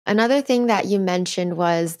Another thing that you mentioned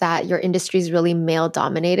was that your industry is really male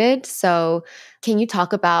dominated. So can you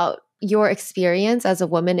talk about your experience as a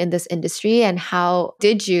woman in this industry and how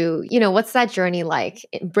did you, what's that journey like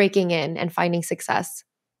breaking in and finding success?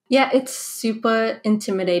 Yeah, it's super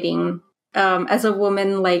intimidating. As a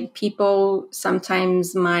woman, like people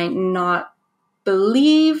sometimes might not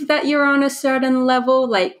believe that you're on a certain level.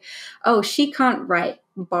 Like, oh, she can't write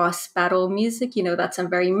boss battle music. That's a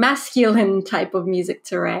very masculine type of music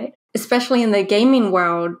to write, especially in the gaming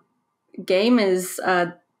world. Game is,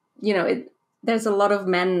 there's a lot of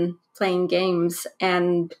men playing games.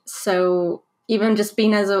 And so even just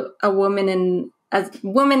being as a woman and as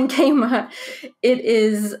woman gamer,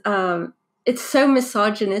 it's so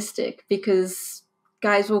misogynistic because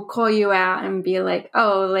guys will call you out and be like,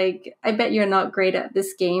 oh, like, I bet you're not great at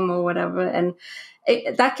this game or whatever. And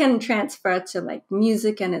that can transfer to like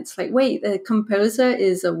music. And it's like, wait, the composer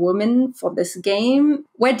is a woman for this game.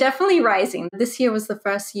 We're definitely rising. This year was the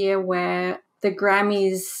first year where the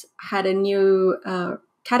Grammys had a new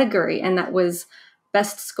category, and that was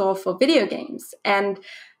best score for video games. And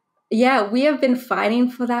yeah, we have been fighting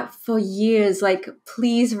for that for years. Like,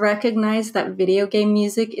 please recognize that video game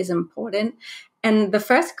music is important. And the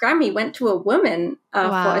first Grammy went to a woman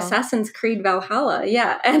for Assassin's Creed Valhalla.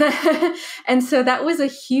 Yeah. And and so that was a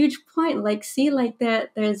huge point. Like, see, like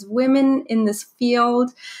there's women in this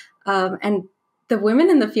field, and the women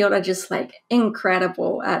in the field are just like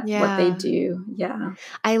incredible at what they do. Yeah.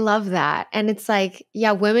 I love that. And it's like,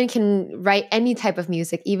 yeah, women can write any type of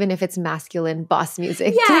music, even if it's masculine boss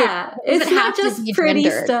music. Yeah. It's not just pretty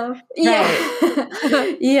gendered stuff.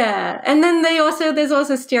 Yeah. Yeah. And then there's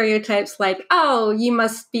also stereotypes like, oh, you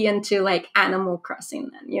must be into like Animal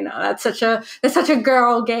Crossing then, that's such a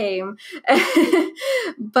girl game.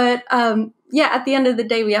 But, yeah, at the end of the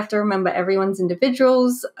day, we have to remember everyone's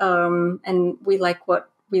individuals, and we like what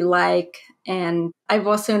we like. And I've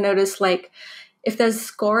also noticed, like, if there's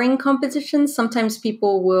scoring competitions, sometimes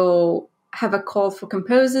people will have a call for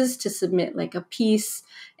composers to submit like a piece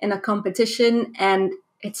in a competition. And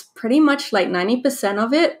it's pretty much like 90%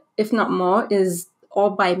 of it, if not more, is all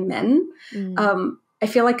by men. I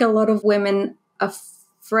feel like a lot of women are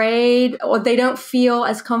afraid, or they don't feel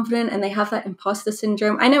as confident, and they have that imposter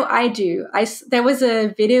syndrome. I know I do. There was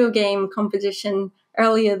a video game competition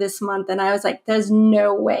earlier this month, and I was like, there's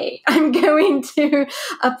no way I'm going to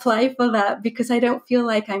apply for that because I don't feel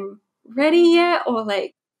like I'm ready yet, or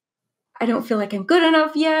like I don't feel like I'm good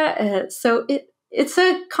enough yet. So it's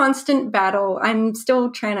a constant battle I'm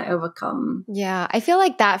still trying to overcome. Yeah, I feel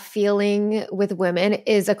like that feeling with women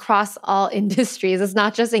is across all industries. It's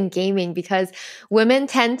not just in gaming, because women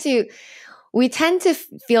tend to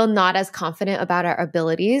feel not as confident about our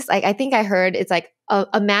abilities. Like, I think I heard it's like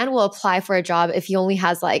a man will apply for a job if he only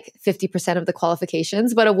has like 50% of the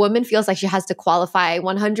qualifications, but a woman feels like she has to qualify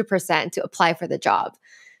 100% to apply for the job.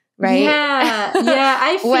 Right? Yeah,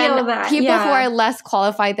 I feel that. People who are less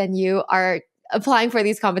qualified than you are applying for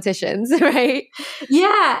these competitions, right?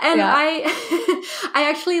 Yeah, and I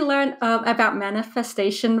actually learned about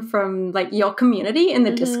manifestation from like your community in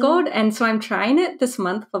the Discord, and so I'm trying it this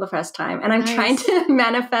month for the first time, and I'm trying to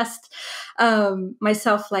manifest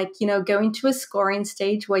myself, like, going to a scoring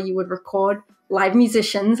stage where you would record live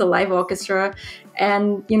musicians, a live orchestra,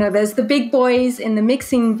 and there's the big boys in the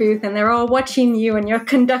mixing booth, and they're all watching you, and you're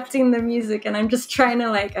conducting the music, and I'm just trying to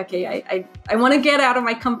like, okay, I want to get out of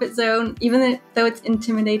my comfort zone, even though it's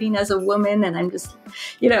intimidating as a woman, and I'm just,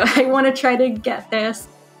 I want to try to get there